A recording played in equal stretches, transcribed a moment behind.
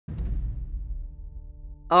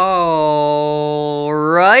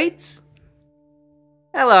Alright.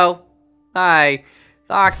 Hello. Hi.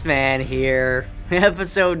 Foxman here.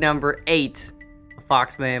 Episode number 8 of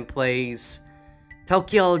Foxman Plays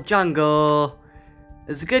Tokyo Jungle.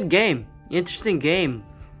 It's a good game. Interesting game.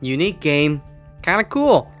 Unique game. Kinda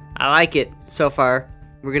cool. I like it so far.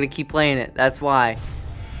 We're gonna keep playing it. That's why.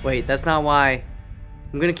 Wait, that's not why.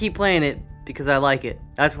 I'm gonna keep playing it because I like it.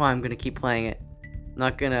 That's why I'm gonna keep playing it.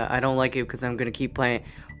 I don't like it because I'm gonna keep playing it.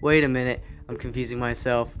 Wait a minute, I'm confusing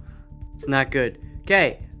myself. It's not good.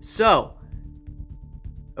 Okay, so.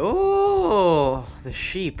 Oh, the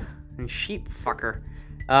sheep. Sheep fucker.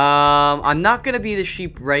 I'm not gonna be the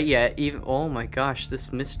sheep right yet. Oh my gosh,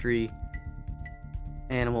 this mystery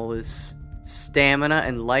animal is stamina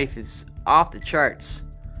and life is off the charts.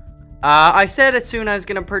 I said as soon I was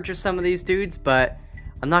gonna purchase some of these dudes, but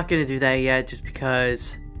I'm not gonna do that yet just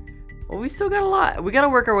because. Well, we still got a lot. We gotta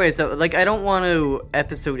work our way. So, like, I don't want to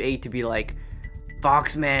episode 8 to be like,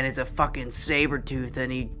 Foxman is a fucking saber tooth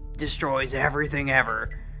and he destroys everything ever.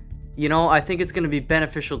 You know, I think it's gonna be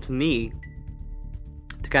beneficial to me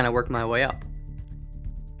to kind of work my way up.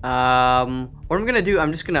 What I'm gonna do,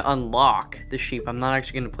 I'm just gonna unlock the sheep. I'm not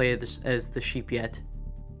actually gonna play this as the sheep yet.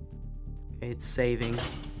 Okay, it's saving.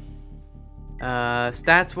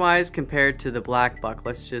 Stats wise compared to the black buck,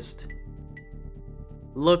 let's just.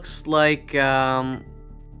 Looks like better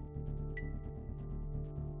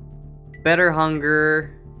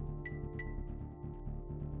hunger,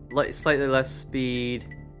 slightly less speed,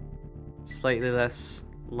 slightly less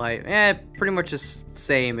life. Pretty much the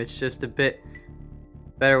same. It's just a bit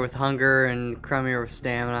better with hunger and crummier with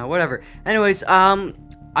stamina. Whatever. Anyways, I'm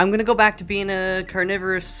gonna go back to being a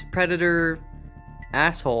carnivorous predator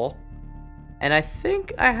asshole, and I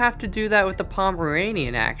think I have to do that with the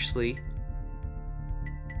Pomeranian actually.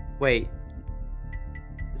 Wait,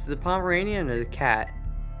 is it the Pomeranian or the cat?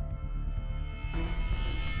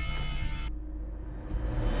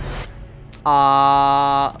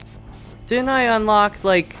 Didn't I unlock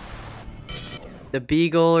like the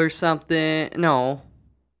beagle or something? No,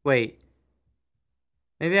 wait.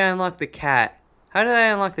 Maybe I unlocked the cat. How did I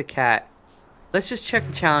unlock the cat? Let's just check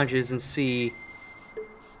the challenges and see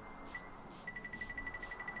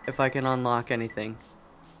if I can unlock anything.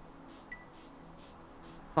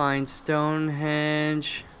 Find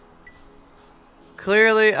Stonehenge.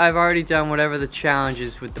 Clearly, I've already done whatever the challenge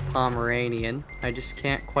is with the Pomeranian. I just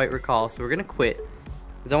can't quite recall, so we're gonna quit.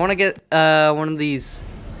 Because I want to get one of these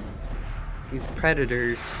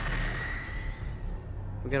predators.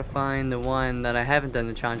 We gotta find the one that I haven't done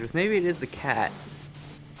the challenge with. Maybe it is the cat.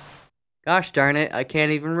 Gosh darn it, I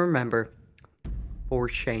can't even remember. For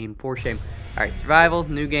shame, for shame. Alright, survival,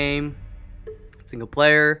 new game, single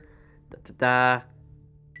player, da-da-da.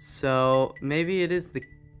 So, maybe it is the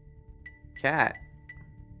cat.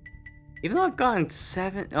 Even though I've gotten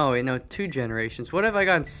 2 generations. What have I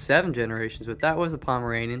gotten 7 generations with? That was a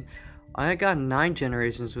Pomeranian. I got 9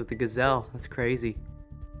 generations with the gazelle. That's crazy.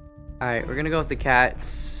 Alright, we're gonna go with the cat.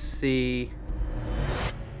 See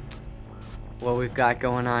what we've got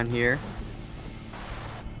going on here.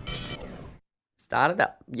 Start it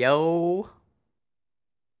up. Yo.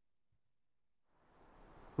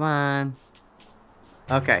 Come on.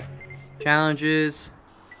 Okay, challenges.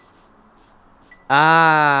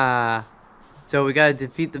 So we gotta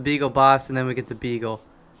defeat the beagle boss and then we get the beagle.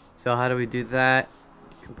 So how do we do that?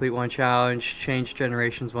 Complete one challenge, change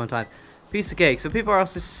generations 1 time. Piece of cake. So people are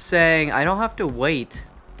also saying I don't have to wait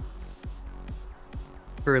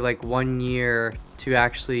for like 1 year to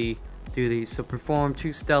actually do these. So perform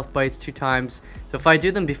 2 stealth bites 2 times. So if I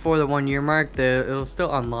do them before the 1 year mark, it'll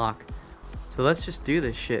still unlock. So let's just do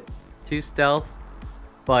this shit. 2 stealth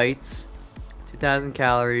bites, 2,000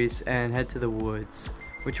 calories, and head to the woods.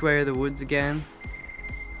 Which way are the woods again?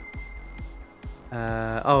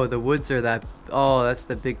 Oh, the woods are that. Oh, that's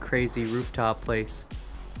the big crazy rooftop place.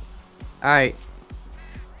 Alright.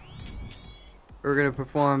 We're gonna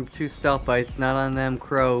perform 2 stealth bites, not on them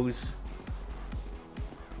crows.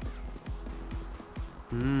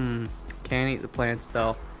 Can't eat the plants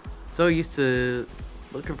though. So used to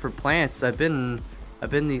looking for plants. I've been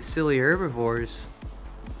these silly herbivores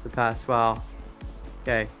the past while.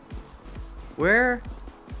 Okay. Where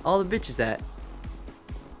all the bitches at?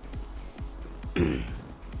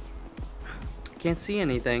 Can't see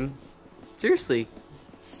anything. Seriously.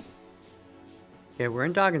 Okay, we're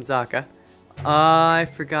in Daganzaka. I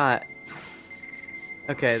forgot.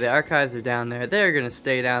 Okay, the archives are down there. They're gonna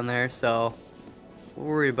stay down there, so we'll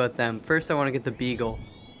worry about them. First I wanna get the beagle.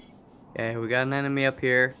 Okay, we got an enemy up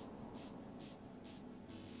here.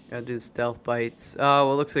 Gotta do the stealth bites. Oh,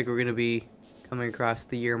 well, looks like we're gonna be coming across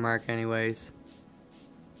the year mark anyways.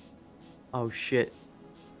 Oh shit.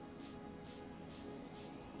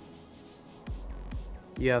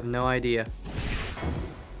 You have no idea.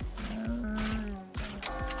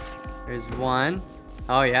 There's one.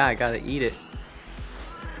 Oh yeah, I gotta eat it.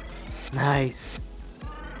 Nice.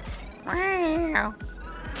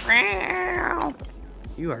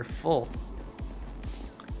 You are full.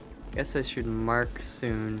 Guess I should mark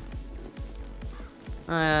soon.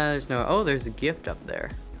 There's no. Oh, there's a gift up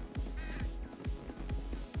there.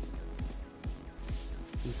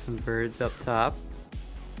 And some birds up top.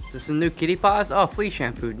 Is this some new kitty paws? Oh, flea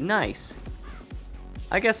shampoo. Nice.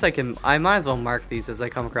 I guess I might as well mark these as I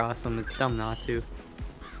come across them. It's dumb not to.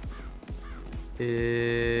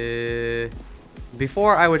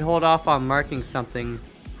 Before I would hold off on marking something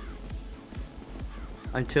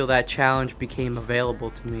until that challenge became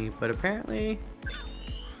available to me, but apparently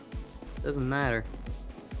it doesn't matter.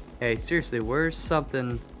 Hey, seriously, where's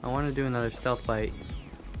something? I want to do another stealth fight.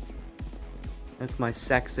 That's my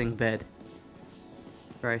sexing bed,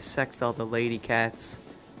 where I sex all the lady cats,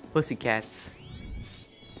 pussy cats.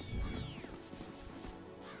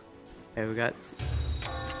 Okay, we got.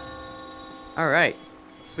 Alright,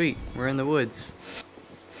 sweet, we're in the woods.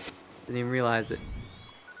 Didn't even realize it.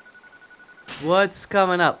 What's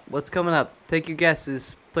coming up? What's coming up? Take your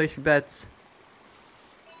guesses. Place your bets.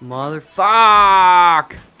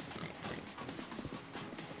 Motherfuck!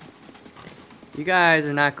 You guys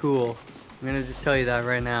are not cool. I'm gonna just tell you that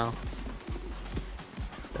right now.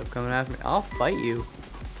 Stop coming after me. I'll fight you.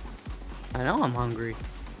 I know I'm hungry.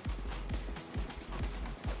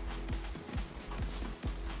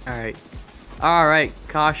 Alright. Alright,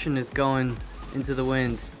 caution is going into the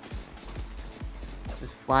wind. It's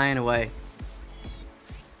just flying away.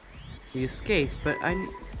 We escaped, but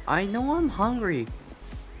I know I'm hungry.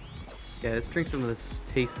 Yeah, let's drink some of this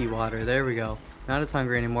tasty water. There we go. Not as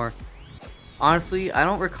hungry anymore. Honestly, I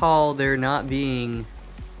don't recall there not being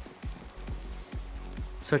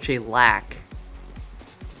such a lack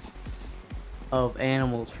of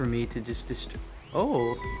animals for me to just destroy.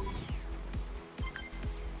 Oh.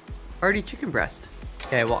 Hearty chicken breast.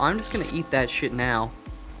 Okay, well, I'm just gonna eat that shit now.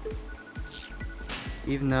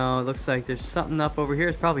 Even though it looks like there's something up over here.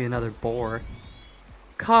 It's probably another boar.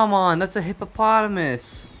 Come on, that's a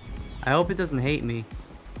hippopotamus. I hope it doesn't hate me.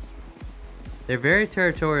 They're very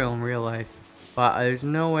territorial in real life. But there's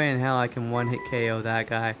no way in hell I can one-hit KO that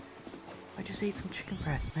guy. I just ate some chicken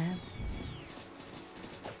breast, man.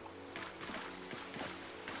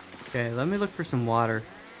 Okay, let me look for some water.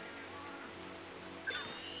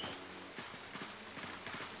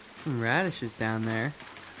 Some radishes down there.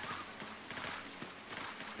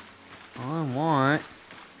 All I want.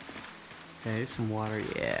 Okay, here's some water,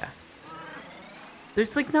 yeah.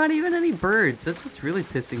 There's like not even any birds. That's what's really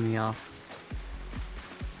pissing me off.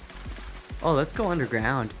 Oh, let's go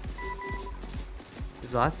underground.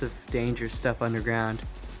 There's lots of dangerous stuff underground.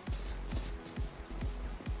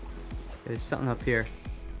 There's something up here.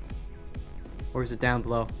 Or is it down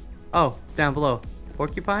below? Oh, it's down below.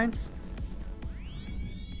 Porcupines?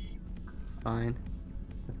 It's fine.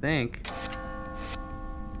 I think.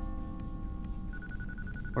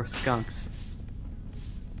 Or skunks.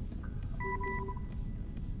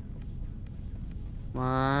 Come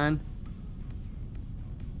on.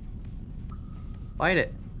 Fight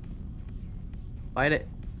it. Fight it.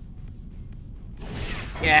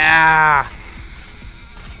 Yeah!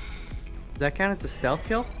 Does that count as a stealth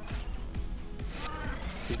kill?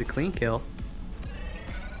 It's a clean kill.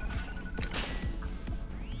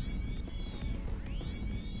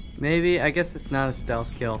 Maybe, I guess it's not a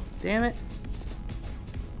stealth kill. Damn it.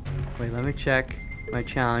 Wait, let me check my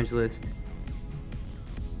challenge list.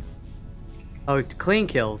 Oh, clean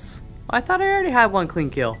kills. Oh, I thought I already had one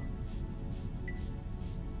clean kill.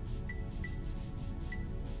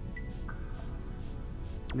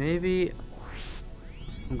 Maybe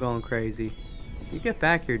I'm going crazy. You get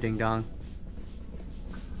back here, ding dong.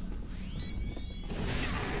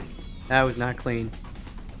 That was not clean.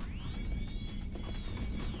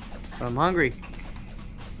 But I'm hungry.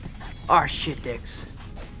 Oh shit, dicks.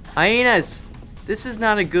 Hyenas! This is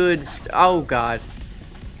not a good oh god.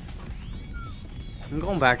 I'm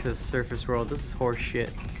going back to the surface world. This is horse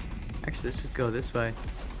shit. Actually, let's just go this way.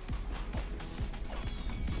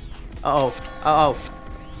 Uh-oh. Uh-oh.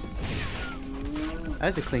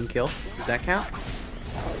 That's a clean kill. Does that count?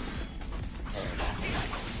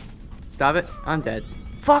 Stop it. I'm dead.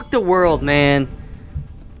 Fuck the world, man.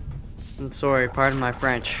 I'm sorry. Pardon my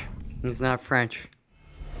French. It's not French.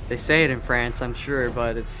 They say it in France, I'm sure,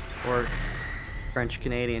 but it's... or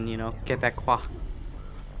French-Canadian, you know. Québécois.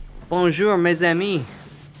 Bonjour, mes amis.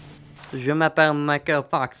 Je m'appelle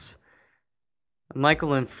Michaelalfox.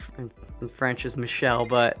 Michael in French is Michelle,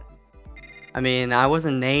 but I mean, I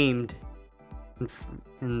wasn't named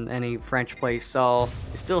in any French place, so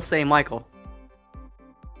I still say Michael.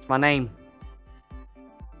 It's my name.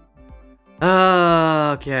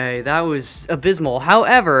 Okay, that was abysmal.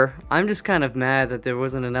 However, I'm just kind of mad that there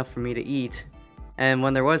wasn't enough for me to eat. And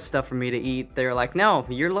when there was stuff for me to eat, they were like, no,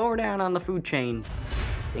 you're lower down on the food chain.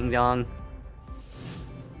 Ding dong.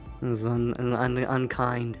 It was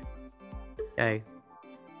unkind. Okay.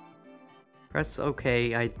 Press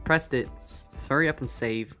OK. I pressed it. Just hurry up and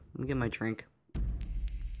save. Let me get my drink.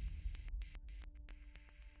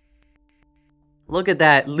 Look at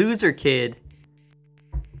that loser kid.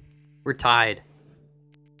 We're tied.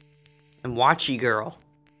 And Watchy Girl.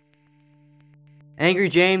 Angry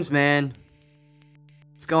James, man.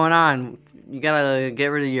 What's going on? You gotta get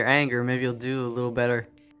rid of your anger. Maybe you'll do a little better.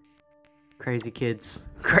 Crazy kids.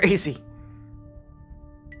 Crazy.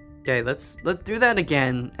 Okay, let's do that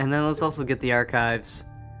again, and then let's also get the archives.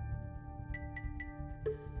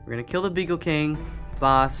 We're gonna kill the Beagle King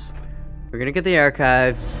boss. We're gonna get the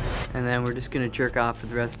archives, and then we're just gonna jerk off for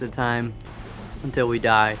the rest of the time until we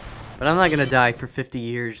die. But I'm not gonna die for 50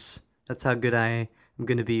 years. That's how good I am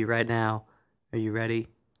gonna be right now. Are you ready?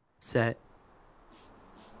 Set.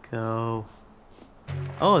 Go.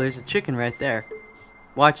 Oh, there's a chicken right there.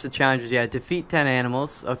 Watch the challenges. Yeah, defeat 10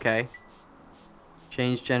 animals. Okay.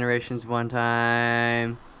 Change generations one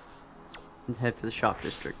time. And head for the shop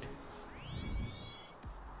district.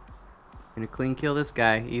 I'm gonna clean kill this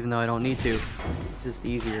guy, even though I don't need to. It's just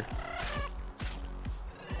easier.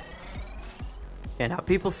 Yeah, now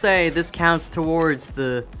people say this counts towards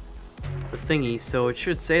the thingy, so it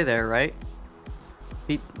should say there, right?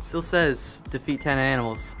 It still says defeat 10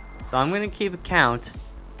 animals. So I'm gonna keep a count.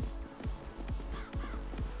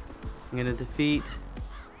 I'm gonna defeat...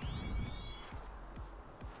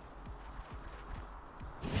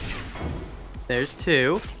 There's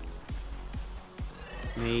 2.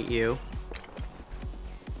 Me, you.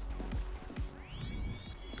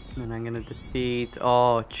 And then I'm gonna defeat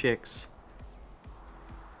all chicks.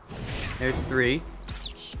 There's 3.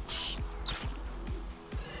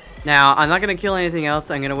 Now, I'm not gonna kill anything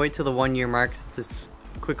else. I'm gonna wait till the 1 year mark since it's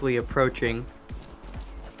quickly approaching.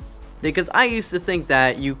 Because I used to think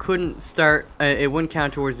that you couldn't start, it wouldn't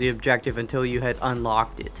count towards the objective until you had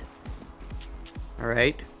unlocked it.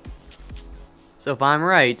 Alright? So if I'm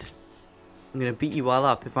right, I'm gonna beat you all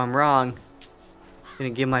up. If I'm wrong, I'm gonna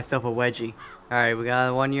give myself a wedgie. Alright, we got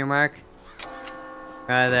a 1 year mark.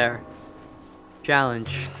 Right there.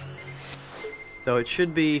 Challenge. So it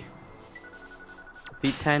should be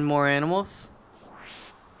beat 10 more animals.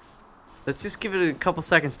 Let's just give it a couple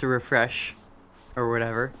seconds to refresh. Or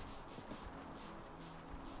whatever.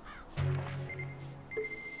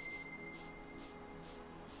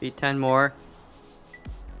 Beat 10 more.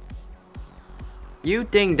 You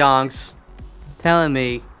ding-dongs telling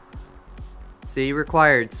me. See,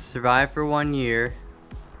 required. Survive for 1 year.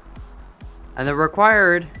 And the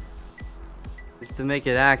required is to make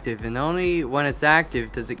it active. And only when it's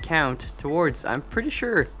active does it count towards. I'm pretty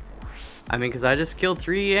sure. I mean, because I just killed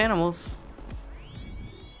 3 animals.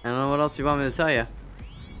 I don't know what else you want me to tell you.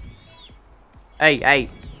 Hey, hey.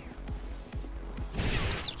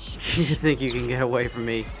 You think you can get away from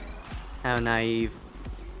me? How naive.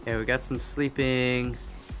 Okay, we got some sleeping.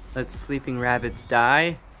 Let sleeping rabbits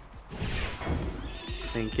die.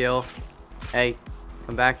 And kill. Hey,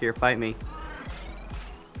 come back here, fight me.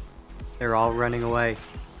 They're all running away.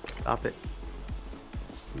 Stop it.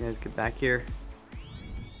 You guys get back here.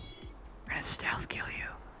 I'm gonna stealth kill you.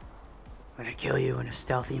 I'm gonna kill you in a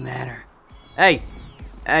stealthy manner. Hey!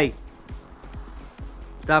 Hey!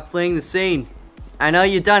 Stop fleeing the scene. I know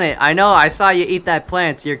you done it. I know, I saw you eat that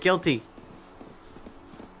plant. You're guilty.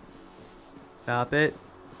 Stop it.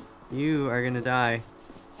 You are gonna die.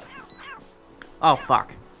 Oh,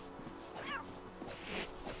 fuck.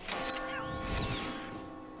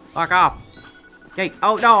 Fuck off. Okay.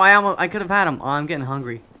 Oh, no, I could have had him. Oh, I'm getting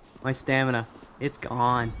hungry. My stamina. It's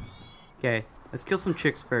gone. Okay. Let's kill some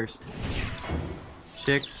chicks first.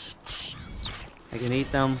 Chicks. I can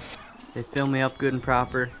eat them. They fill me up good and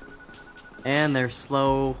proper. And they're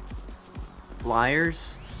slow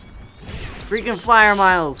flyers. Freaking flyer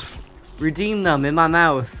miles. Redeem them in my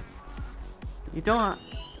mouth. You don't...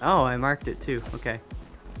 Oh, I marked it too. Okay.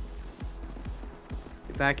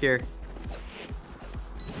 Get back here.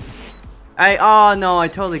 Oh no, I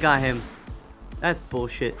totally got him. That's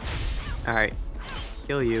bullshit. Alright.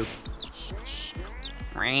 Kill you.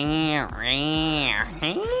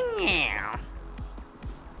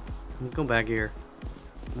 Let's go back here.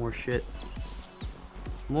 More shit.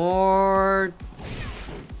 More...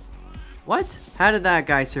 What? How did that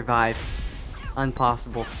guy survive?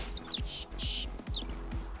 Impossible.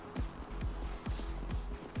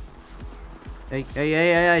 Hey, hey,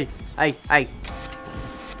 hey, hey, hey, hey.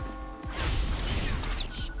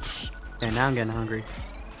 Okay, now I'm getting hungry.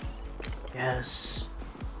 Yes.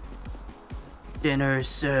 Dinner is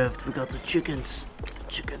served. We got the chickens. The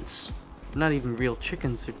chickens. Not even real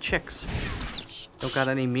chickens, they're chicks. Don't got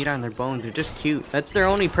any meat on their bones, they're just cute. That's their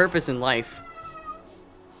only purpose in life.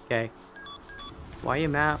 Okay. Why you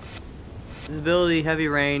map? Visibility, heavy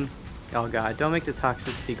rain. Oh god, don't make the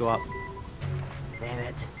toxicity go up. Damn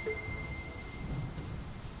it.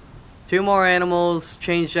 2 more animals,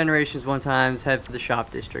 change generations 1 time, head for the shop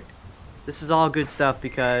district. This is all good stuff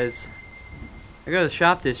because I go to the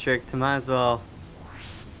shop district, I might as well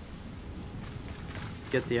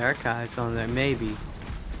get the archives on there, maybe.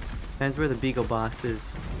 Depends where the beagle boss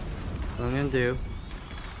is. What I'm gonna do.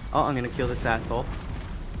 Oh, I'm gonna kill this asshole.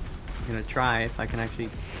 I'm gonna try if I can actually.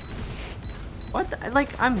 What?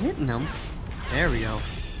 Like, I'm hitting him. There we go.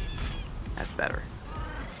 That's better.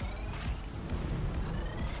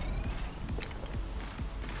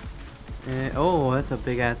 Oh, that's a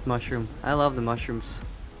big ass mushroom. I love the mushrooms.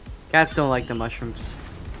 Cats don't like the mushrooms.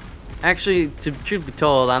 Actually, to truth be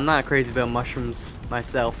told, I'm not crazy about mushrooms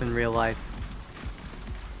myself in real life.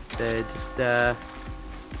 They just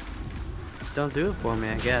don't do it for me,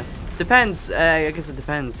 I guess. Depends. I guess it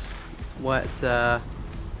depends what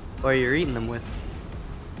you're eating them with.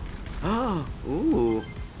 Oh, ooh,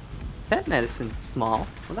 pet medicine. Small.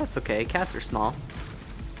 Well, that's okay. Cats are small.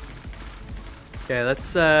 Okay,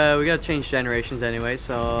 let's. We gotta change generations anyway,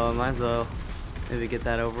 so might as well maybe get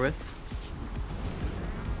that over with.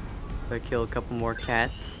 I kill a couple more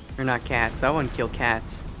cats. Or not cats. I want to kill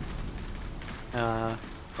cats.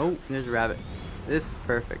 Oh, there's a rabbit. This is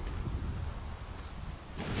perfect.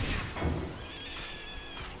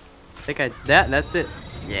 I think that's it.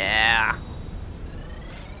 Yeah.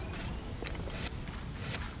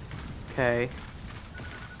 Okay.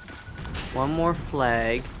 1 more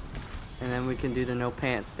flag. And then we can do the no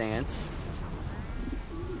pants dance.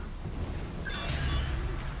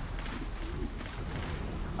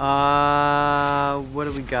 What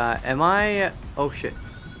do we got? Am I? Oh shit.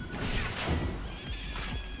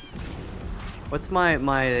 What's my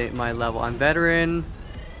level? I'm veteran.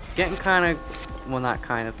 Getting kind of, well, not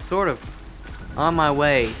kind of, sort of on my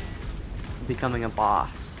way to becoming a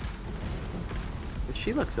boss. But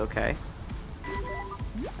she looks okay.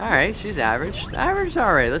 Alright, she's average. Average,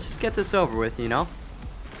 alright. Let's just get this over with, you know?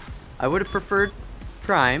 I would have preferred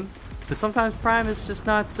Prime, but sometimes Prime is just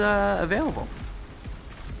not available.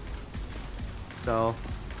 So,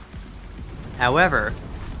 however,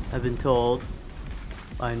 I've been told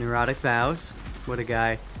by Neurotic Vows, what a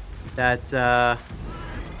guy, that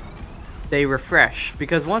they refresh.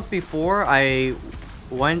 Because once before, I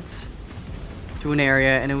went to an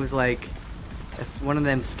area and it was like one of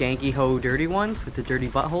them skanky ho dirty ones with the dirty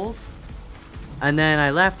buttholes. And then I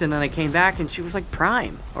left and then I came back and she was like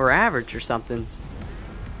Prime or average or something.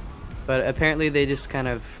 But apparently they just kind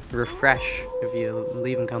of refresh if you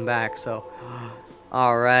leave and come back, so.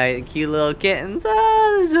 Alright, cute little kittens.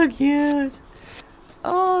 Oh, they're so cute.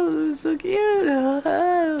 Oh, they're so cute.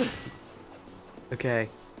 Oh. Okay,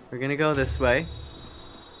 we're gonna go this way.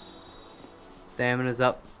 Stamina's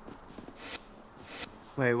up.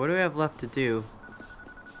 Wait, what do we have left to do?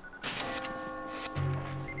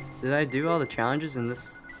 Did I do all the challenges in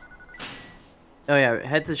this? Oh yeah,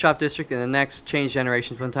 head to the shop district and the next change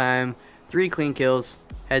generations 1 time. 3 clean kills.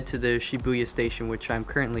 Head to the Shibuya station, which I'm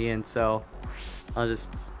currently in, so I'll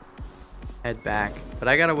just head back. But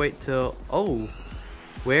I gotta wait till... Oh!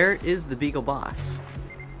 Where is the beagle boss?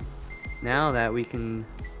 Now that we can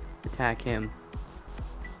attack him.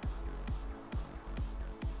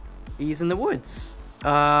 He's in the woods.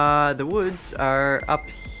 The woods are up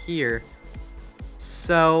here.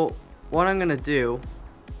 So, what I'm gonna do...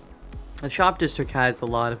 The shop district has a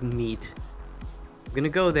lot of meat. I'm gonna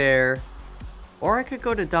go there. Or I could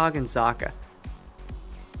go to Dogenzaka.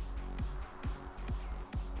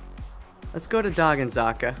 Let's go to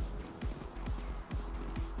Dogenzaka.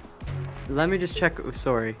 Let me just check.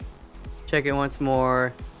 Sorry. Check it once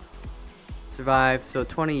more. Survive. So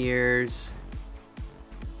 20 years.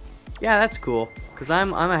 Yeah, that's cool. Because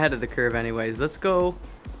I'm ahead of the curve anyways. Let's go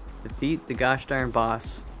defeat the gosh darn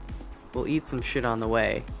boss. We'll eat some shit on the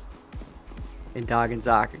way. In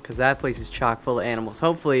Dogenzaka. Because that place is chock full of animals.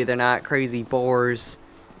 Hopefully they're not crazy boars.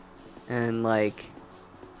 And like,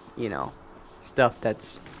 you know, stuff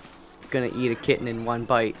that's gonna eat a kitten in 1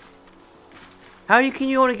 bite. How can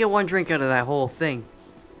you only get 1 drink out of that whole thing?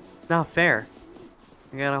 It's not fair.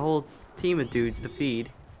 I got a whole team of dudes to feed.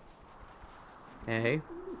 Okay.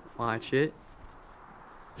 Watch it.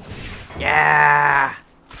 Yeah!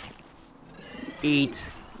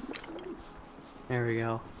 Eat. There we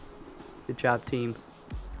go. Good job, team.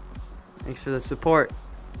 Thanks for the support.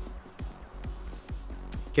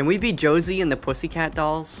 Can we be Josie and the Pussycat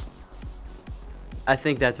Dolls? I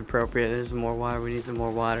think that's appropriate. There's some more water. We need some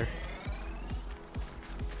more water.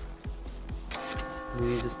 We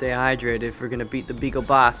need to stay hydrated if we're gonna beat the Beagle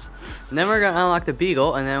boss. And then we're gonna unlock the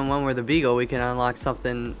Beagle, and then when we're the Beagle, we can unlock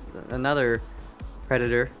something, another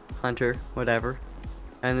predator, hunter, whatever.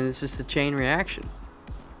 And then it's just a chain reaction.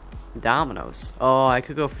 Domino's. Oh, I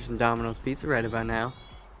could go for some Domino's pizza right about now.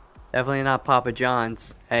 Definitely not Papa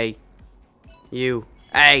John's. Hey. You.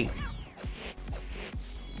 Hey!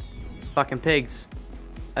 It's fucking pigs.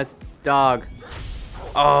 That's dog.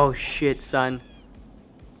 Oh shit, son.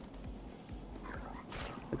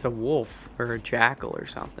 It's a wolf or a jackal or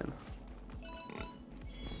something.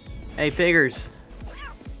 Hey, piggers.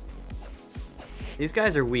 These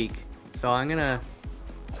guys are weak, so I'm gonna...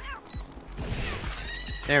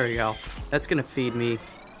 There we go. That's gonna feed me.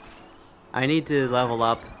 I need to level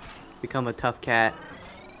up, become a tough cat.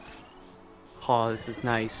 Oh, this is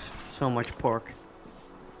nice. So much pork.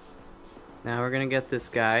 Now we're gonna get this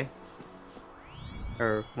guy.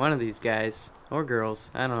 Or one of these guys. Or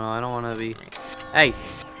girls. I don't know. I don't want to be... Hey!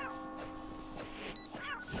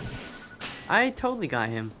 I totally got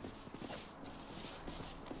him.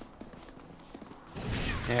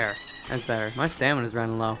 There. That's better. My stamina's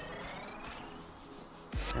running low.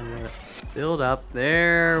 Build up.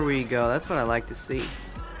 There we go. That's what I like to see.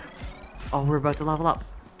 Oh, we're about to level up.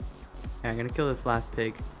 Okay, I'm gonna kill this last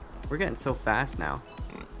pig. We're getting so fast now.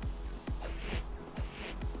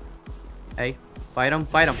 Hey, bite him,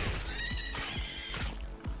 bite him.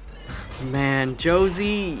 Man,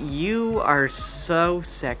 Josie, you are so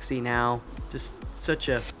sexy now. Just such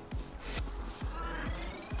a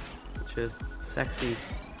sexy.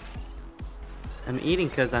 I'm eating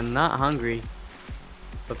because I'm not hungry,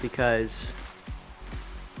 but because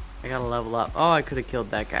I gotta level up. Oh, I could have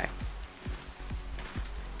killed that guy.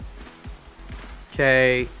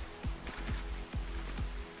 Okay.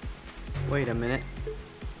 Wait a minute.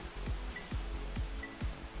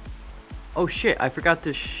 Oh shit, I forgot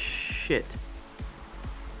to shit.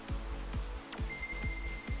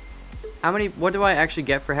 How many, what do I actually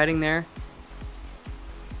get for heading there?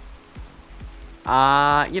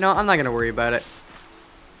 You know, I'm not gonna worry about it.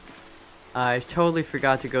 I totally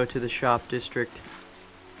forgot to go to the shop district.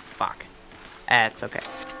 Fuck. It's okay.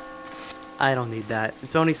 I don't need that.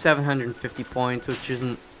 It's only 750 points, which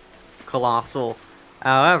isn't colossal.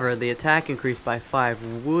 However, the attack increase by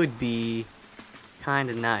 5 would be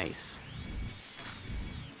kinda nice.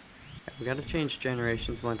 We gotta change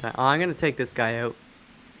generations one time. Oh, I'm gonna take this guy out.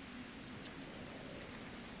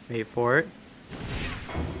 Wait for it.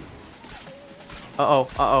 Uh-oh,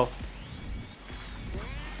 uh-oh.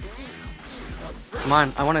 Come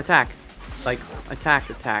on, I want to attack. Like,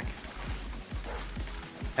 attack.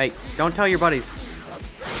 Hey, don't tell your buddies.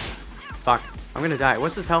 Fuck, I'm gonna die.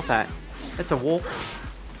 What's his health at? That's a wolf.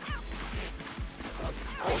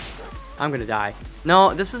 I'm gonna die.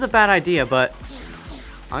 No, this is a bad idea, but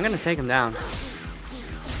I'm gonna take him down.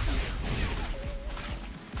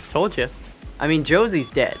 Told you. I mean, Josie's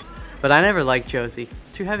dead, but I never liked Josie.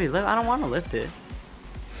 It's too heavy to lift. I don't want to lift it.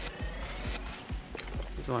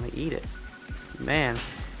 I just want to eat it. Man.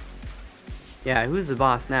 Yeah, who's the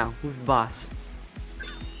boss now? Who's the boss?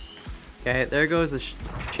 Okay, there goes the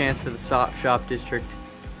chance for the shop district.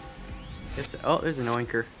 Oh, there's an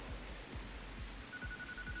oinker.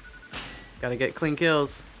 Gotta get clean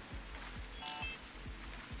kills.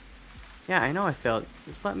 Yeah, I know I failed.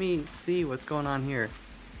 Just let me see what's going on here.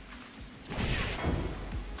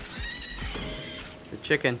 The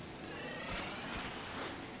chicken.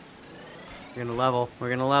 We're gonna level. We're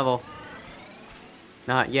gonna level.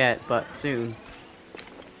 Not yet, but soon.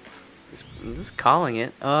 I'm just calling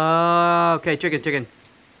it. Oh, okay, chicken.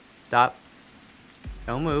 Stop.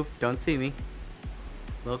 Don't move. Don't see me.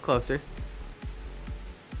 A little closer.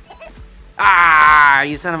 Ah,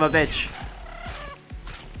 you son of a bitch.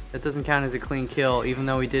 That doesn't count as a clean kill, even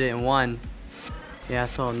though we did it in one. The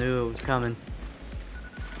asshole knew it was coming.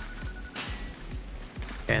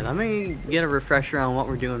 Okay, let me get a refresher on what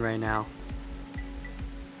we're doing right now.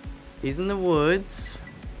 He's in the woods.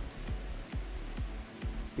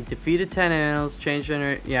 We defeated 10 animals, change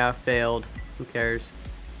yeah, failed. Who cares?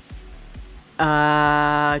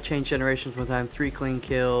 Change generations one time, 3 clean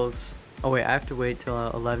kills. Oh wait, I have to wait till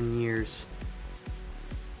 11 years.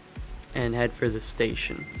 And head for the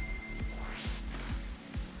station.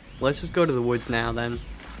 Let's just go to the woods now then.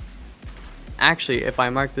 Actually, if I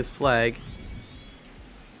mark this flag,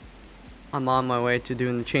 I'm on my way to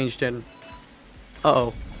doing the change den.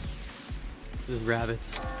 Uh-oh. There's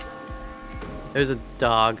rabbits. There's a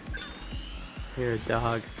dog. Here, a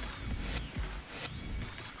dog.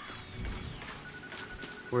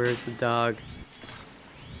 Where's the dog?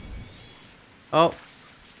 Oh.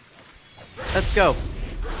 Let's go.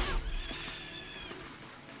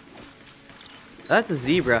 That's a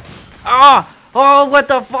zebra. Ah! Oh, what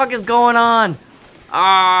the fuck is going on?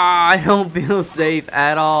 Ah, I don't feel safe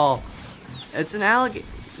at all. It's an alligator.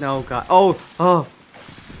 No, God. Oh, oh.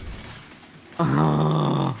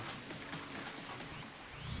 Oh.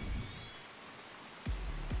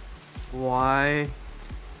 Why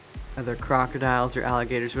are there crocodiles or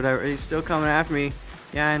alligators, whatever? He's still coming after me.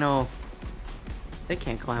 Yeah, I know. They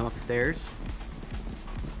can't climb upstairs.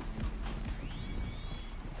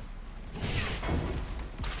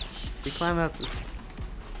 Is he climbing up this?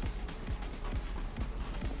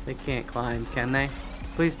 They can't climb, can they?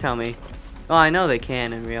 Please tell me. Well, I know they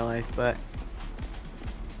can in real life, but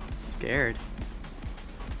I'm scared.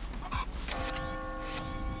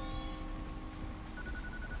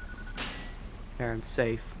 There, I'm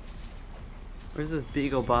safe. Where's this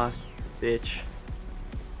beagle boss, bitch?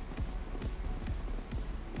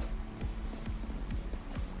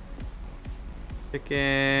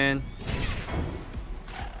 Chicken.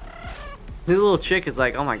 The little chick is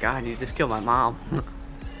like, oh my god, you just killed my mom.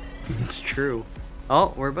 It's true.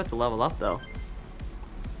 Oh, we're about to level up though.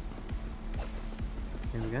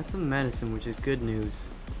 Yeah, we got some medicine, which is good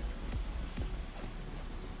news.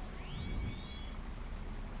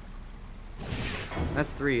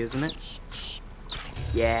 That's 3, isn't it?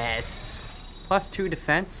 Yes. +2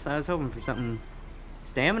 defense. I was hoping for something.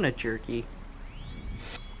 Stamina jerky.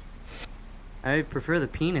 I prefer the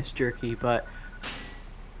penis jerky, but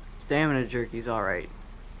stamina jerky's alright.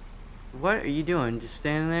 What are you doing? Just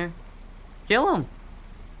standing there? Kill him!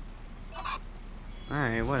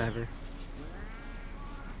 Alright, whatever.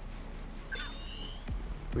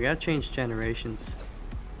 We gotta change generations.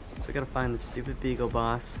 So I gotta find the stupid beagle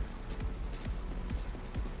boss.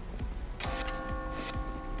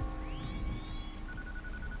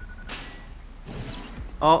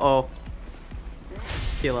 Uh-oh.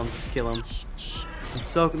 Just kill him, just kill him. I'm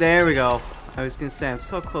so, there we go. I was gonna say, I'm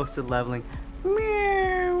so close to leveling.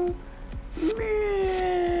 Meow.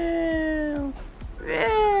 Meow.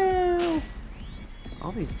 Meow.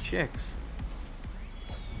 All these chicks.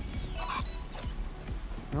 I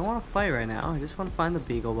don't want to fight right now. I just want to find the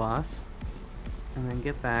beagle boss. And then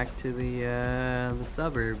get back to the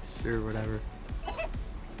suburbs or whatever.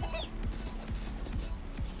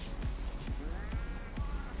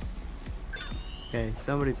 Okay,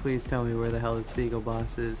 somebody please tell me where the hell this beagle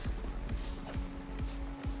boss is.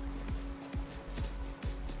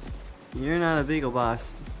 You're not a beagle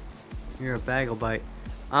boss. You're a bagglebite.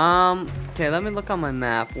 Okay, let me look on my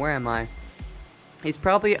map. Where am I? He's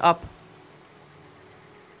probably up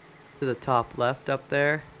to the top left up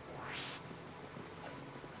there.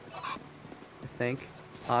 I think.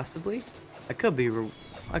 Possibly. I could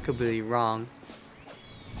be wrong.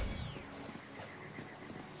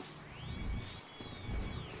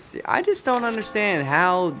 See, I just don't understand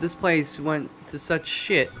how this place went to such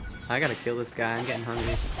shit. I gotta kill this guy. I'm getting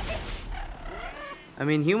hungry. I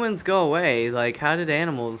mean, humans go away. Like, how did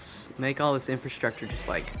animals make all this infrastructure just,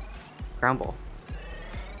 like, crumble?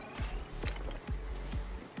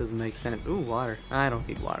 Doesn't make sense. Ooh, water. I don't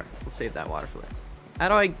need water. We'll save that water for later. How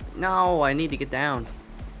do I... No, I need to get down.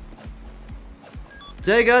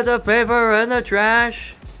 Take out the paper and the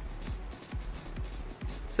trash.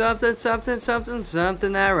 Something, something, something,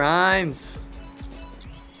 something that rhymes.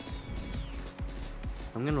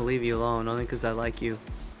 I'm gonna leave you alone, only because I like you.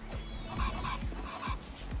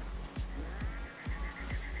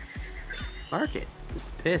 Market.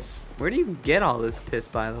 This piss. Where do you get all this piss,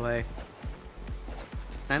 by the way?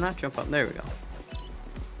 Can I not jump up? There we go.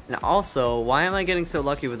 And also, why am I getting so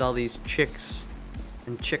lucky with all these chicks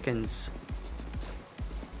and chickens?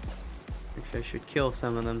 Actually, I should kill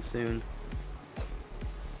some of them soon.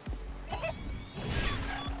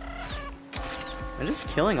 I'm just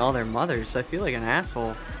killing all their mothers. I feel like an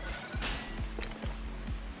asshole.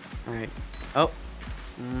 Alright. Oh.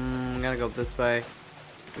 Gotta go this way.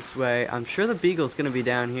 This way. I'm sure the beagle's gonna be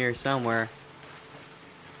down here somewhere.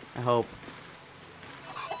 I hope.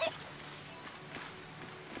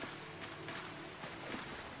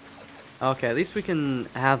 Okay, at least we can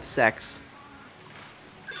have sex.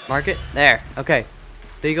 Mark it. There. Okay.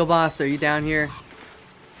 Beagle boss, are you down here?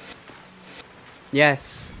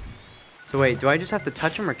 Yes. So wait, do I just have to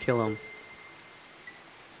touch him or kill him?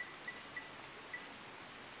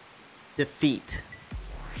 Defeat.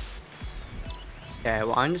 Okay,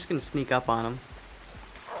 well, I'm just gonna sneak up on him.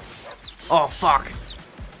 Oh, fuck!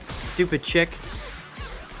 Stupid chick.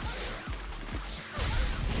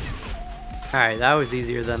 Alright, that was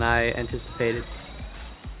easier than I anticipated.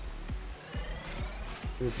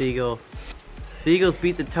 The beagle. Beagles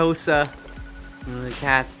beat the Tosa, and the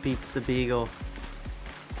cats beats the beagle.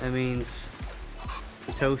 That means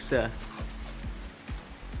the Tosa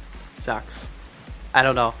sucks. I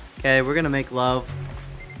don't know. Okay, we're gonna make love.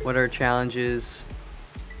 What are our challenges?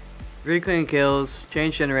 3 clean kills,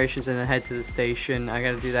 change generations, and then head to the station. I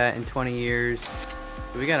gotta do that in 20 years.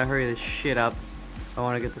 So we gotta hurry this shit up. I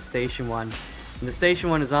wanna get the station one. And the station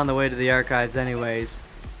one is on the way to the archives anyways,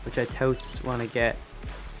 which I totes wanna get.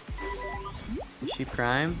 Is she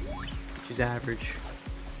prime? She's average.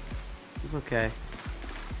 It's okay.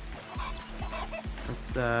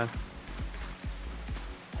 Let's get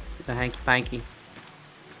the hanky panky.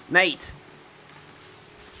 Mate!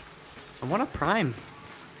 I want a prime.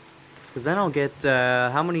 Because then I'll get,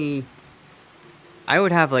 how many... I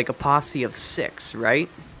would have like a posse of 6, right?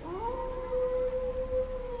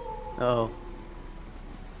 Oh.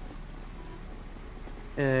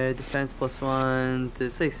 Defense +1. Did it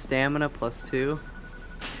say stamina +2?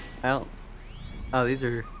 I don't... Oh, these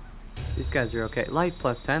guys are okay. Life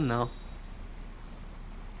 +10 though.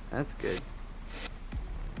 That's good.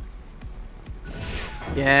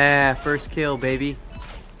 Yeah, first kill, baby.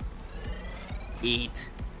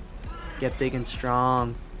 Eat. Get big and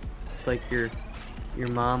strong. Just like your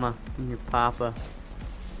mama and your papa.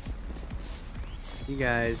 You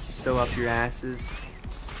guys, you sew up your asses.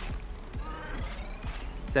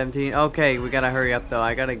 17. Okay, we gotta hurry up though.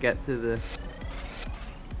 I gotta get to the...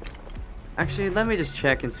 Actually, let me just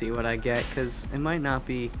check and see what I get, because it might not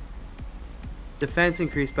be... Defense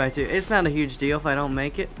increased by 2. It's not a huge deal if I don't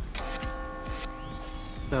make it.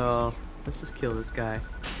 So, let's just kill this guy.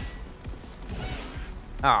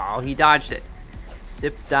 Oh, he dodged it.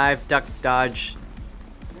 Dip, dive, duck, dodge.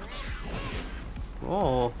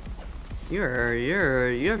 Oh, you're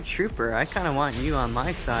a trooper. I kind of want you on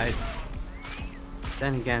my side.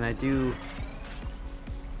 Then again, I do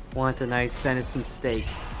want a nice venison steak.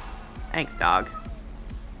 Thanks, dog.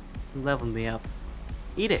 You leveled me up.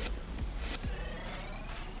 Eat it.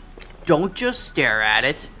 Don't just stare at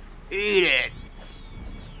it. Eat it.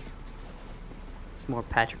 It's more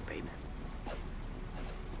Patrick Bateman.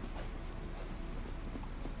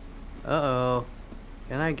 Uh-oh.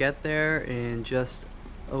 Can I get there in just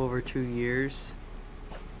over 2 years?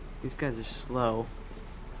 These guys are slow.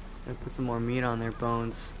 Gotta put some more meat on their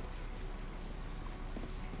bones.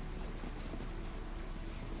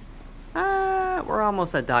 We're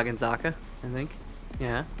almost at Daganzaka, I think.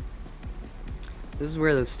 Yeah. This is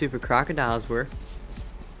where those stupid crocodiles were.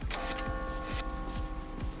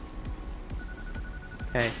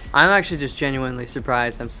 Okay. I'm actually just genuinely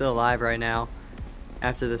surprised I'm still alive right now.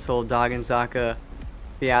 After this whole Daganzaka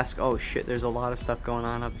fiasco. Oh shit, there's a lot of stuff going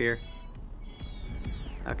on up here.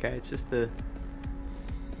 Okay, it's just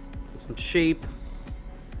some sheep,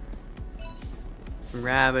 some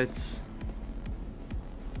rabbits.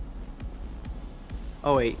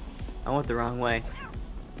 Oh wait, I went the wrong way.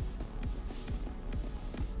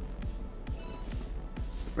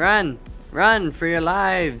 Run! Run for your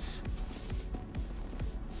lives!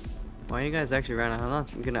 Why are you guys actually running? I'm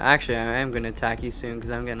not gonna... Actually, I am gonna attack you soon because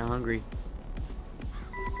I'm getting hungry.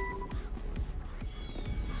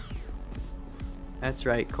 That's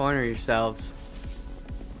right, corner yourselves.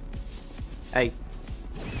 Hey.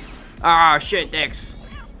 Ah, shit, dicks!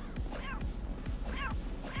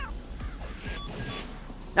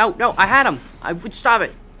 No, no, I had him! I would stop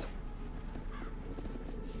it!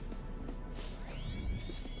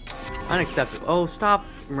 Unacceptable. Oh, stop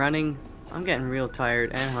running. I'm getting real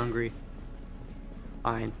tired and hungry.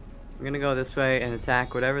 Fine. I'm gonna go this way and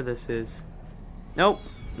attack whatever this is. Nope.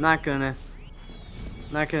 Not gonna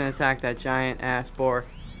attack that giant ass boar.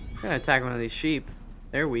 I'm gonna attack one of these sheep.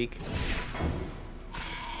 They're weak.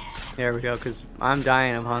 There we go, because I'm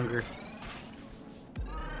dying of hunger.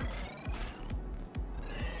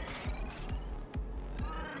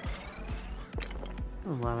 A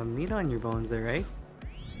lot of meat on your bones there, right?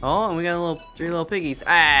 Oh, and we got 3 little piggies.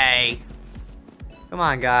 Hey! Come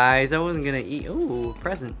on, guys. I wasn't gonna eat. Ooh,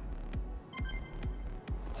 present.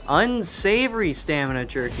 Unsavory stamina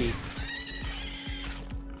jerky.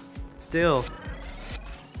 Still,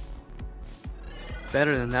 it's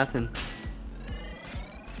better than nothing.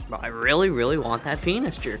 But I really, really want that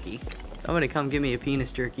penis jerky. Somebody come give me a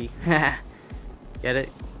penis jerky. Get it?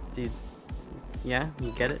 Dude. Yeah,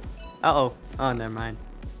 you get it? Uh-oh. Oh, never mind.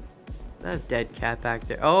 Is that a dead cat back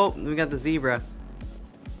there? Oh, we got the zebra.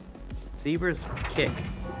 Zebras kick.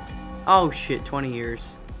 Oh shit, 20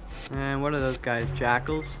 years. And what are those guys?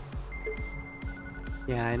 Jackals?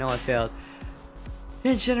 Yeah, I know I failed.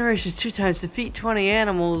 In generations 2 times, defeat 20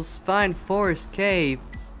 animals, find forest cave.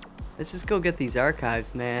 Let's just go get these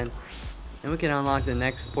archives, man. And we can unlock the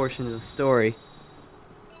next portion of the story.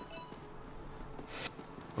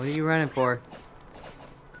 What are you running for?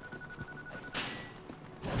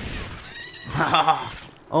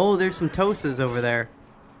 Oh, there's some Tosas over there.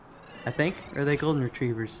 I think. Or are they golden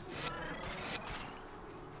retrievers?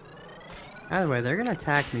 Either way, they're gonna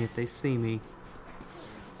attack me if they see me.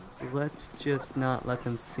 So let's just not let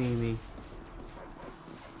them see me.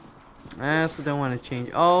 I also don't want to change.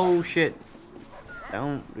 Oh shit!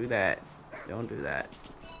 Don't do that. Don't do that.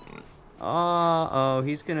 Oh,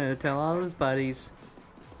 he's gonna tell all his buddies.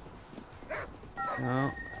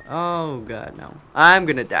 No. Oh god, no. I'm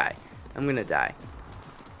gonna die. I'm gonna die.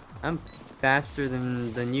 I'm faster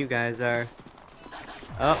than you guys are.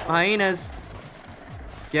 Oh, hyenas!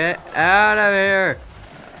 Get out of here!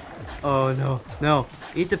 Oh no, no.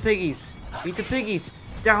 Eat the piggies. Eat the piggies.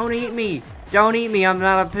 Don't eat me. Don't eat me. I'm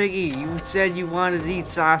not a piggy. You said you wanted to eat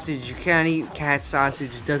sausage. You can't eat cat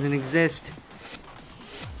sausage. It doesn't exist.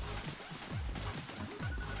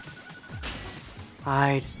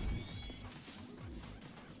 Hide.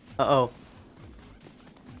 Uh-oh.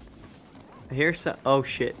 I hear some. Oh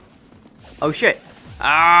shit. Oh shit.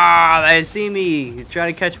 Ah, they see me.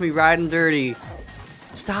 Trying to catch me riding dirty.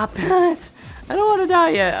 Stop it. I don't want to die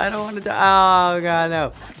yet. I don't want to die. Oh god,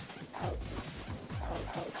 no.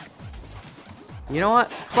 You know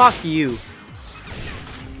what? Fuck you.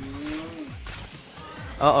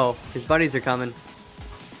 Uh-oh. His buddies are coming.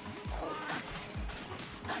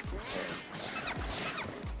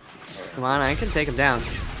 Come on, I can take him down.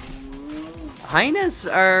 Hyenas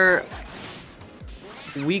are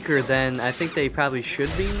weaker than I think they probably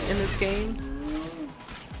should be in this game.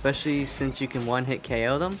 Especially since you can one-hit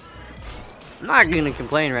KO them. I'm not gonna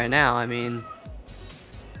complain right now. I mean,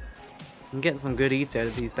 I'm getting some good eats out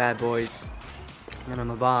of these bad boys. And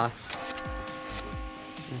I'm a boss.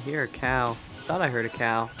 I hear a cow. Thought I heard a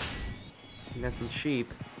cow. I got some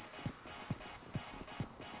sheep.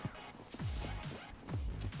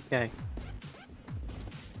 Okay.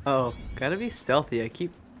 Uh oh, gotta be stealthy. I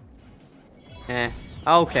keep.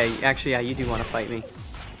 Okay, actually, yeah, you do want to fight me.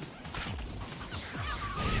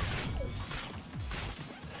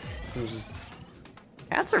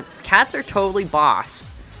 Cats are totally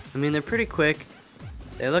boss. I mean, they're pretty quick.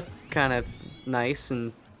 They look kind of nice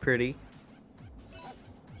and pretty.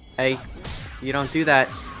 Hey, you don't do that.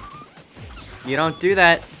 You don't do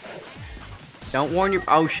that. Don't warn your.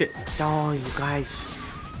 Oh shit! Oh, you guys.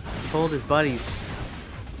 He told his buddies.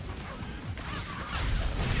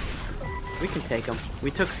 We can take them. We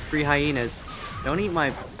took 3 hyenas. Don't eat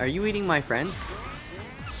my. Are you eating my friends?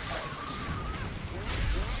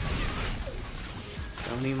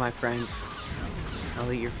 Don't eat my friends.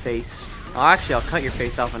 I'll eat your face. Oh, actually, I'll cut your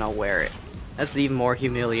face off and I'll wear it. That's even more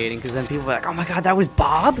humiliating because then people are like, oh my god, that was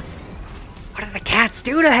Bob? What did the cats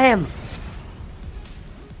do to him?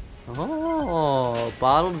 Oh,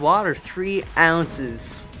 bottled water, 3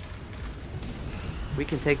 ounces. We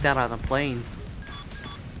can take that on a plane.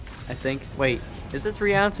 I think. Wait, is it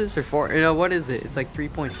 3 ounces or 4? You know, what is it? It's like 3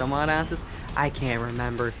 point some odd ounces? I can't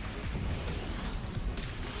remember.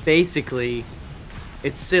 Basically,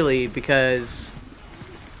 it's silly because,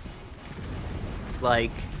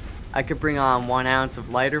 like, I could bring on 1 ounce of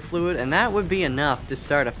lighter fluid and that would be enough to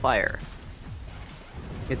start a fire.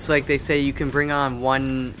 It's like they say you can bring on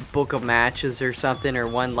 1 book of matches or something, or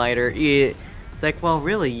 1 lighter. It's like, well,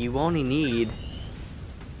 really, you only need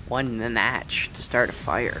 1 match to start a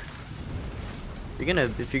fire.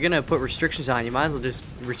 If you're gonna put restrictions on, you might as well just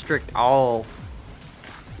restrict all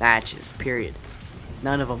matches, period.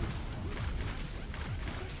 None of them.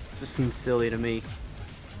 This just seems silly to me.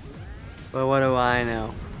 But what do I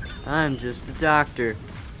know? I'm just a doctor.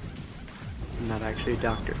 I'm not actually a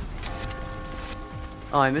doctor.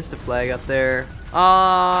 Oh, I missed a flag up there.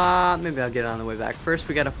 Maybe I'll get it on the way back. First,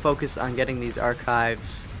 we gotta focus on getting these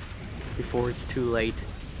archives before it's too late.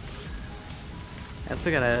 I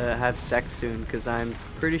also gotta have sex soon, because I'm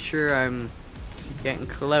pretty sure I'm getting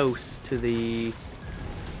close to the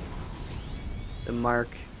mark.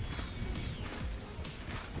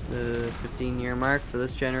 The 15-year mark for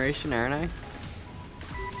this generation, aren't I?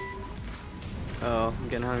 Oh, I'm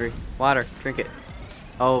getting hungry. Water, drink it.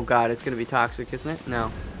 Oh god, it's gonna be toxic, isn't it?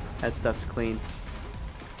 No, that stuff's clean.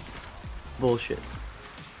 Bullshit.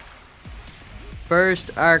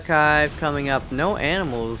 First archive coming up. No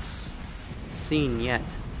animals seen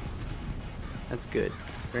yet. That's good.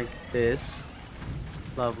 Drink this.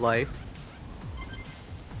 Love life.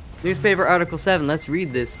 Newspaper Article 7. Let's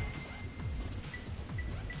read this.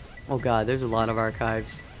 Oh god, there's a lot of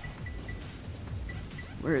archives.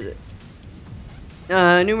 Where is it?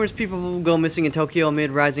 Numerous people go missing in Tokyo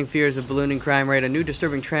amid rising fears of ballooning crime rate. A new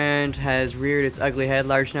disturbing trend has reared its ugly head.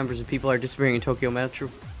 Large numbers of people are disappearing in Tokyo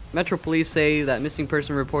Metro police say that missing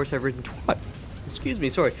person reports have risen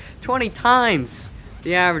 20 times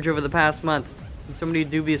the average over the past month. And so many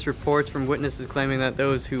dubious reports from witnesses claiming that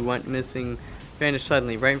those who went missing vanished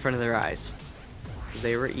suddenly right in front of their eyes.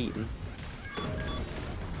 They were eaten.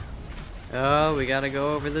 Oh, we gotta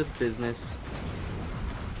go over this business.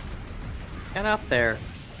 Get up there.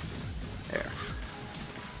 There.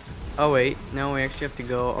 Oh wait, no, we actually have to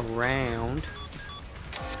go around.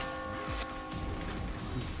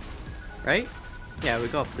 Right? Yeah, we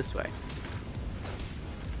go up this way.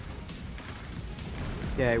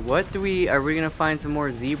 Okay, what do are we gonna find some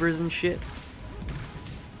more zebras and shit?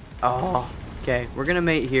 Oh, okay, we're gonna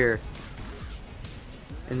mate here.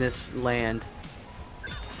 In this land.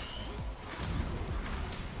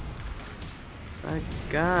 I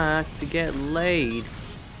got to get laid.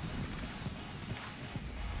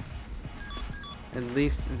 At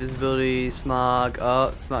least visibility, smog.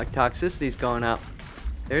 Oh, smog toxicity's going up.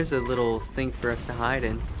 There's a little thing for us to hide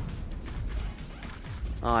in.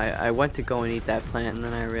 Oh, I went to go and eat that plant, and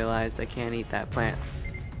then I realized I can't eat that plant.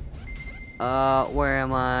 Where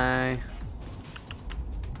am I?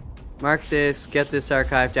 Mark this, get this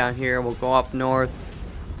archive down here. We'll go up north,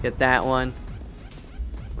 get that one.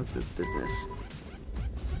 What's this business?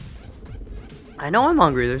 I know I'm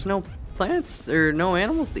hungry. There's no plants or no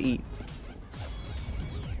animals to eat.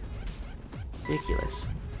 Ridiculous.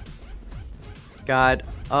 God.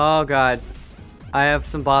 Oh, God. I have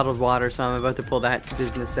some bottled water, so I'm about to pull that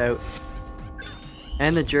business out.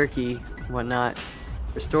 And the jerky, whatnot.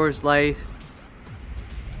 Restores life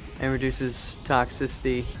and reduces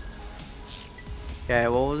toxicity. Okay,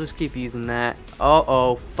 well, we'll just keep using that.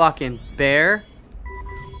 Uh-oh, fucking bear.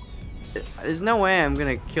 There's no way I'm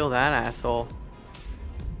gonna kill that asshole.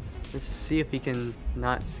 Let's just see if he can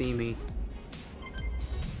not see me.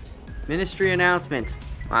 Ministry announcement.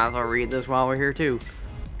 Might as well read this while we're here too.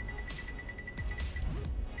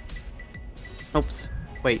 Oops.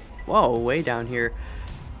 Wait. Whoa, way down here.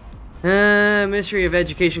 Ministry of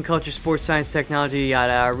Education, Culture, Sports, Science, Technology,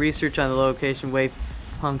 yada. Research on the location, wave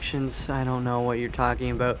functions. I don't know what you're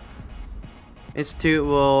talking about. Institute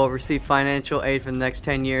will receive financial aid for the next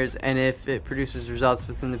 10 years, and if it produces results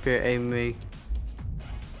within the period,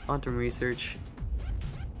 quantum research.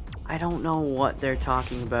 I don't know what they're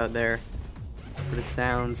talking about there, but it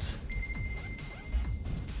sounds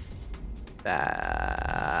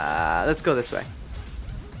bad. Let's go this way.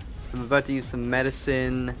 I'm about to use some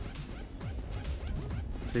medicine.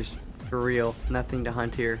 There's for real nothing to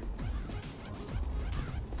hunt here.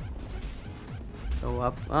 Go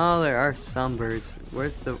up. Oh, there are some birds.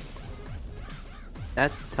 Where's the...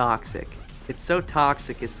 That's toxic. It's so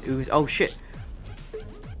toxic, it's ooze. Oh, shit.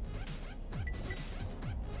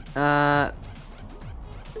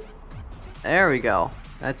 There we go.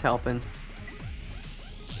 That's helping.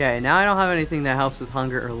 Okay, now I don't have anything that helps with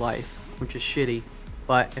hunger or life, which is shitty.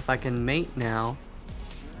 But if I can mate now,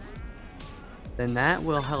 then that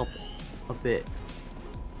will help a bit.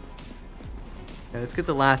 Okay, let's get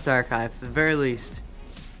the last archive, at the very least.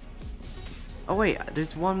 Oh wait,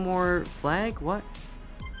 there's one more flag? What?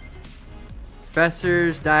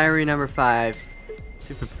 Professor's diary number 5.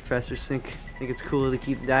 Super professors think it's cool to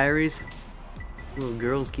keep diaries. Little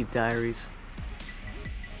girls keep diaries.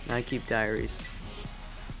 I keep diaries.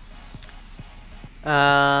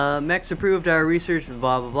 Mex approved our research,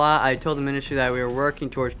 blah blah blah. I told the ministry that we were working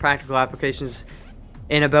towards practical applications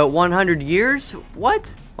in about 100 years.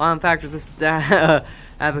 What? Well, in fact, this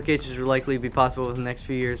applications will likely be possible within the next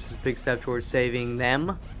few years. It's a big step towards saving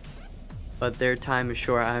them, but their time is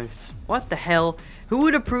short. What the hell? Who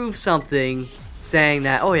would approve something saying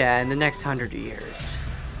that? Oh yeah, in the next 100 years.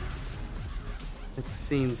 It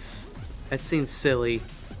seems silly.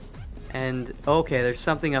 And okay, there's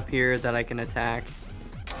something up here that I can attack.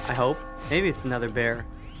 I hope. Maybe it's another bear.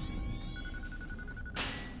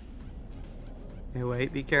 Hey,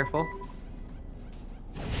 wait, be careful.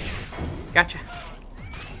 Gotcha.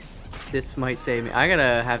 This might save me. I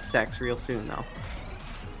gotta have sex real soon, though.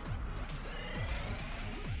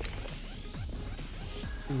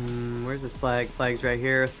 Where's this flag? Flag's right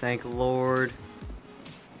here. Thank the Lord.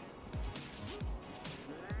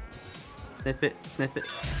 Sniff it, sniff it.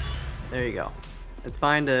 There you go. Let's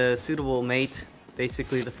find a suitable mate.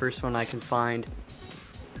 Basically, the first one I can find.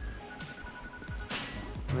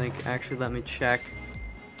 Like, actually, let me check.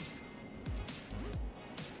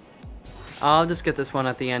 I'll just get this one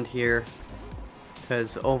at the end here,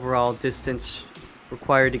 because overall distance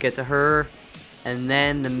required to get to her, and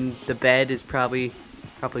then the bed is probably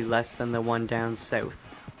less than the one down south.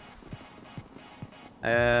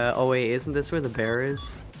 Oh wait, isn't this where the bear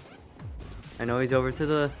is? I know he's over to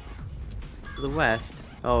the west.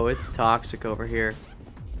 Oh, it's toxic over here.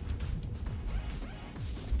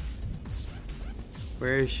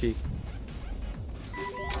 Where is she?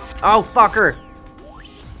 Oh, fuck her!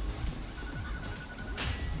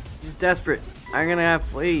 She's desperate. I'm gonna have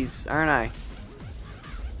fleas, aren't I?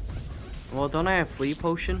 Well, don't I have flea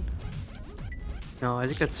potion? No, I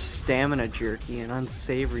think that's stamina jerky, an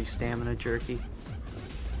unsavory stamina jerky.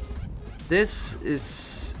 This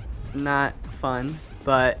is not fun,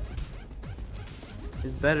 but it's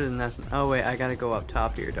better than nothing. Oh wait, I gotta go up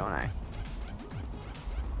top here, don't I?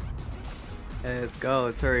 Hey, let's go,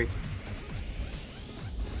 let's hurry.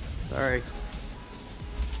 Sorry.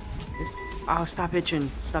 Oh, stop itching.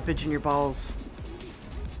 Stop itching your balls.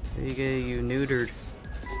 There you go, you neutered.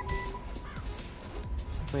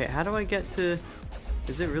 Wait, how do I get to...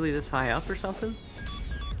 Is it really this high up or something?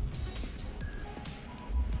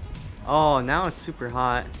 Oh, now it's super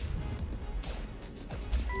hot.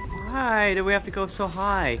 Why do we have to go so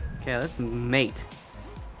high? Okay, let's mate.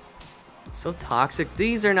 It's so toxic.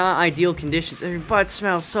 These are not ideal conditions. Your butt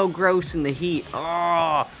smells so gross in the heat.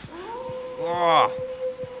 Oh. Oh.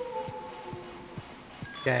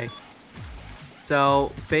 Okay.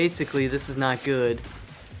 So, basically, this is not good.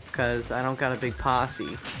 Because I don't got a big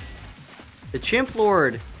posse. The Chimp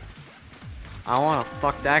Lord. I want to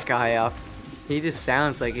fuck that guy up. He just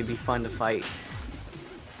sounds like it'd be fun to fight.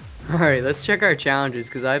 Alright, let's check our challenges,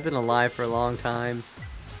 because I've been alive for a long time.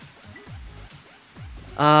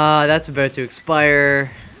 That's about to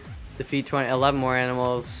expire. Defeat 11 more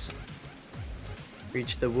animals.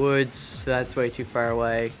 Reach the woods, so that's way too far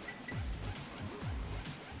away.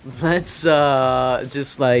 Let's,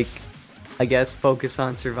 just like, I guess, focus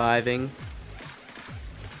on surviving.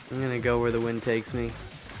 I'm gonna go where the wind takes me.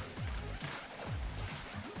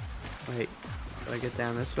 Wait, do I get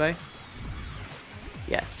down this way?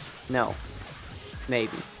 Yes. No.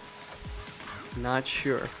 Maybe. Not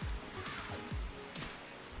sure.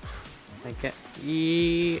 I get...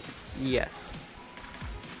 Yes.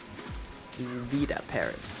 Vida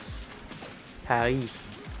Paris. Paris.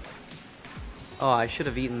 Oh, I should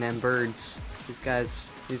have eaten them birds. These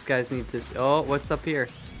guys need this. Oh, what's up here?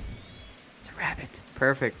 It's a rabbit.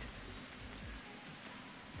 Perfect.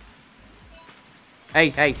 Hey,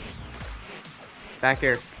 hey. Back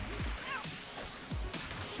here.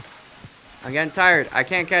 I'm getting tired. I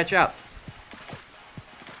can't catch up.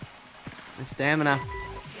 My stamina.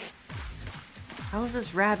 How is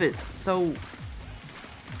this rabbit so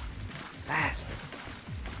fast?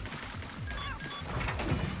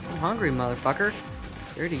 I'm hungry, motherfucker.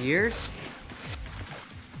 30 years?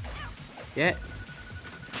 Yeah.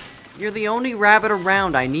 You're the only rabbit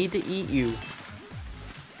around. I need to eat you.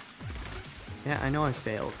 Yeah, I know I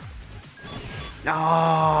failed.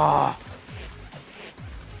 Oh!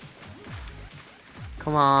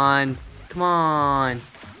 Come on. Come on.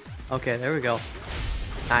 Okay, there we go.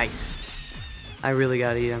 Nice. I really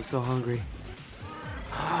gotta eat. I'm so hungry.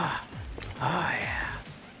 Oh, yeah.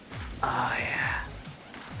 Oh, yeah.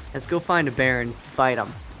 Let's go find a bear and fight him.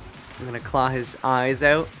 I'm gonna claw his eyes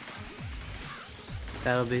out.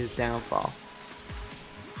 That'll be his downfall.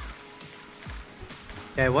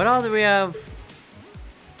 Okay, what all do we have?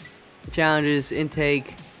 Challenges,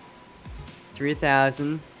 intake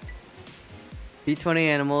 3,000. Beat 20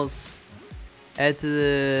 animals. Head to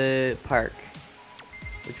the park.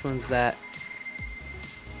 Which one's that?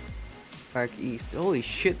 Park East. Holy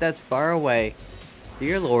shit, that's far away.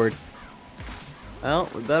 Dear Lord. Well,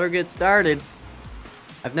 we better get started.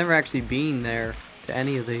 I've never actually been there to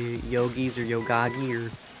any of the yogis or yogagi,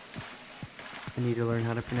 or I need to learn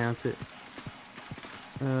how to pronounce it.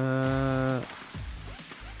 Uh-oh.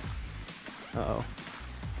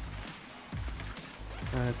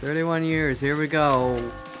 31 years, here we go.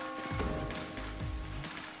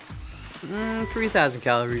 3,000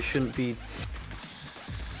 calories shouldn't be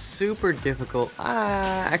super difficult.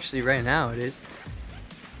 Actually right now it is.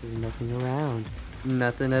 There's nothing around.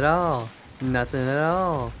 Nothing at all. Nothing at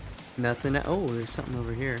all. Nothing at— oh, there's something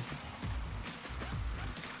over here.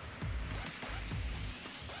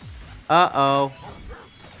 Uh-oh.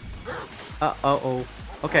 Uh-oh.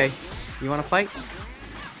 Okay. You wanna fight?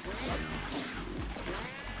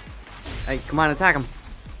 Hey, come on, attack him.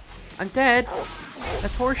 I'm dead.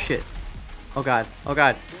 That's horseshit. Oh god. Oh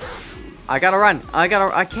god. I gotta run. I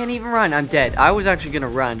can't even run. I'm dead. I was actually gonna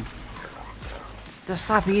run. Just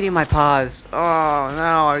stop eating my paws. Oh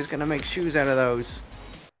no, I was gonna make shoes out of those.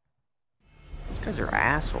 These guys are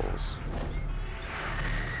assholes.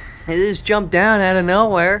 They just jumped down out of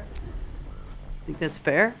nowhere. Think that's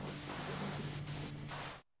fair?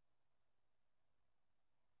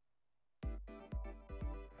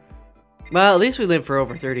 Well, at least we lived for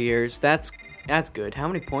over 30 years. That's good. How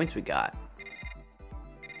many points we got?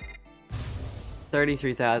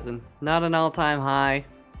 33,000. Not an all-time high.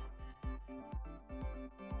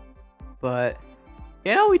 But,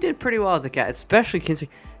 you know, we did pretty well with the cat. Especially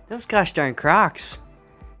considering those gosh darn crocs.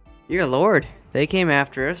 Dear Lord. They came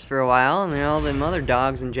after us for a while, and then all them other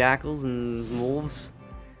dogs and jackals and wolves.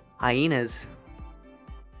 Hyenas.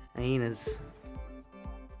 Hyenas.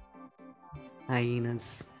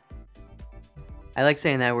 Hyenas. I like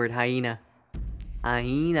saying that word, hyena.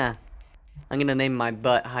 Hyena. I'm gonna name my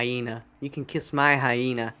butt Hyena. You can kiss my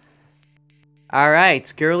hyena.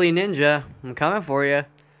 Alright, girly ninja. I'm coming for you.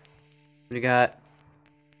 We got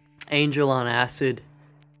Angel on acid.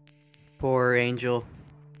 Poor Angel.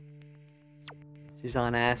 She's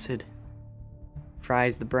on acid.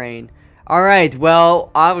 Fries the brain. Alright,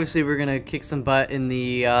 well, obviously we're gonna kick some butt in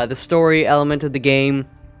the story element of the game,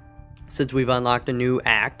 since we've unlocked a new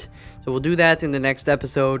act. So we'll do that in the next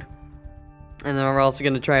episode. And then we're also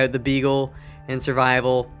gonna try out the beagle and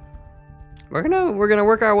survival. We're gonna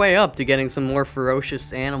work our way up to getting some more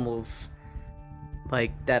ferocious animals,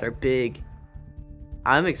 like, that are big.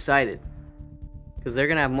 I'm excited, because they're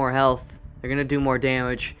gonna have more health. They're gonna do more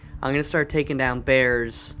damage. I'm gonna start taking down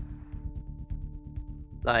bears.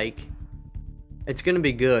 Like, it's gonna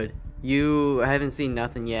be good. You haven't seen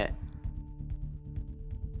nothing yet,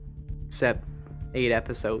 except 8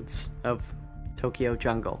 episodes of Tokyo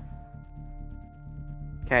Jungle.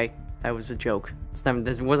 Okay, that was a joke.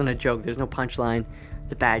 This wasn't a joke. There's no punchline.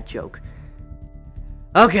 It's a bad joke.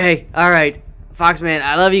 Okay, alright. Foxman,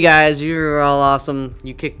 I love you guys. You're all awesome.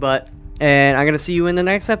 You kick butt. And I'm gonna see you in the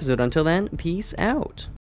next episode. Until then, peace out.